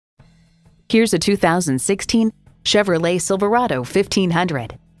Here's a 2016 Chevrolet Silverado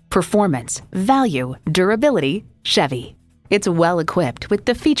 1500. Performance, value, durability, Chevy. It's well equipped with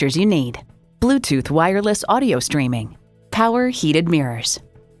the features you need. Bluetooth wireless audio streaming, power heated mirrors,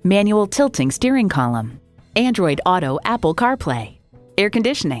 manual tilting steering column, Android Auto Apple CarPlay, air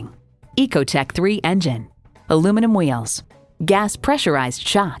conditioning, EcoTech 3 engine, aluminum wheels, gas pressurized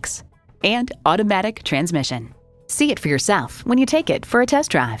shocks, and automatic transmission. See it for yourself when you take it for a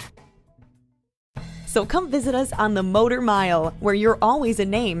test drive. So come visit us on the Motor Mile, where you're always a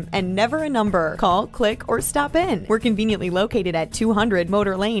name and never a number. Call, click, or stop in. We're conveniently located at 200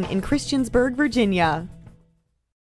 Motor Lane in Christiansburg, Virginia.